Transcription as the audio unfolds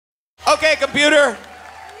Okay, computer.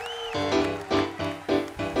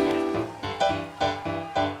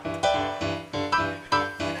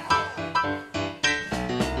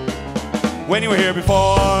 When you were here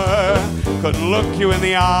before, couldn't look you in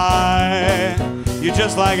the eye. You're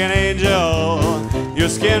just like an angel. Your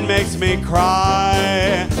skin makes me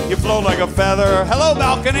cry. You float like a feather. Hello,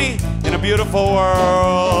 balcony, in a beautiful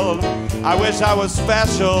world. I wish I was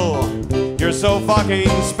special. You're so fucking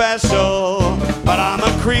special. But I'm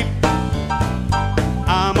a creep.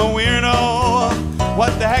 I'm a weirdo.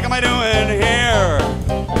 What the heck am I doing here?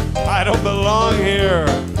 I don't belong here.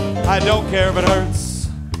 I don't care if it hurts.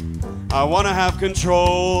 I want to have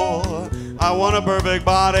control. I want a perfect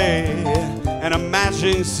body and a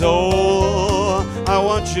matching soul. I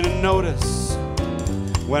want you to notice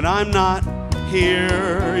when I'm not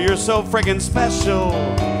here. You're so freaking special.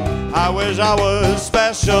 I wish I was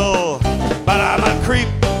special, but I'm a creep.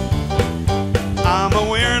 I'm a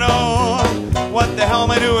weirdo. What the hell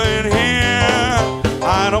am I doing here?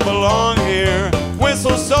 I don't belong here.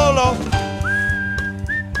 Whistle solo.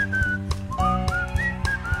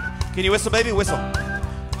 Can you whistle, baby? Whistle.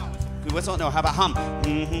 Can you whistle? No, how about hum?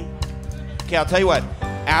 Okay, I'll tell you what.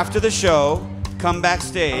 After the show, come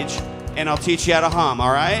backstage, and I'll teach you how to hum,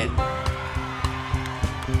 all right?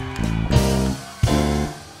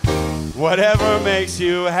 Whatever makes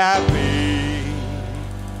you happy,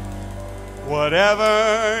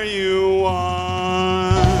 whatever you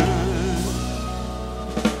want.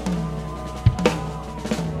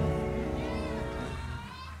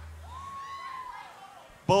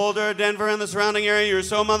 Boulder, Denver, and the surrounding area, you're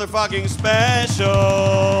so motherfucking special.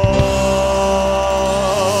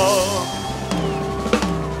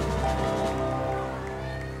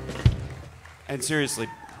 And seriously,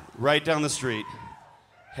 right down the street,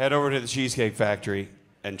 head over to the Cheesecake Factory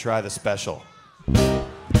and try the special.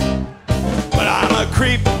 But I'm a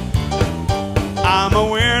creep. I'm a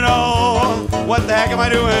weirdo. What the heck am I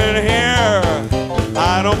doing here?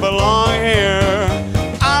 I don't belong here.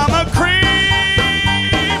 I'm a creep.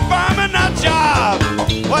 I'm a nut job.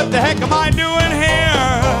 What the heck am I doing here?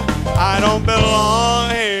 I don't belong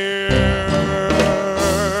here.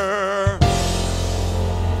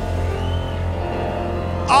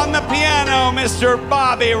 On the piano, Mr.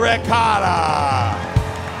 Bobby Ricotta.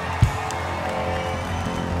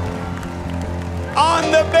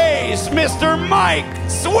 On the bass, Mr. Mike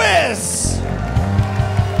Swiss.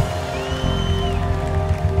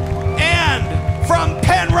 And from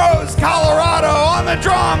Penrose, Colorado, on the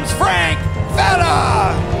drums, Frank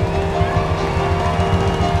Fetta.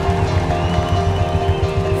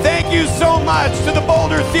 Thank you so much to the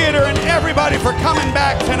Boulder Theater and everybody for coming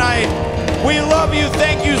back tonight. We love you.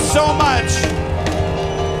 Thank you so much.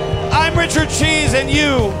 I'm Richard Cheese, and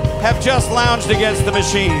you have just lounged against the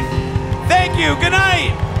machine. Thank you. Good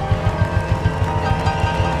night.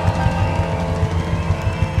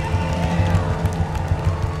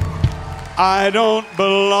 I don't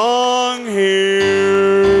belong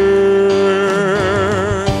here.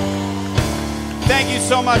 Thank you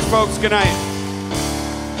so much, folks. Good night.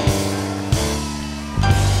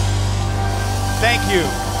 Thank you.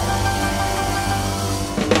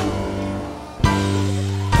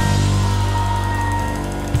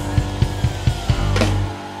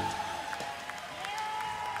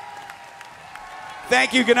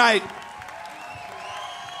 Thank you. Good night.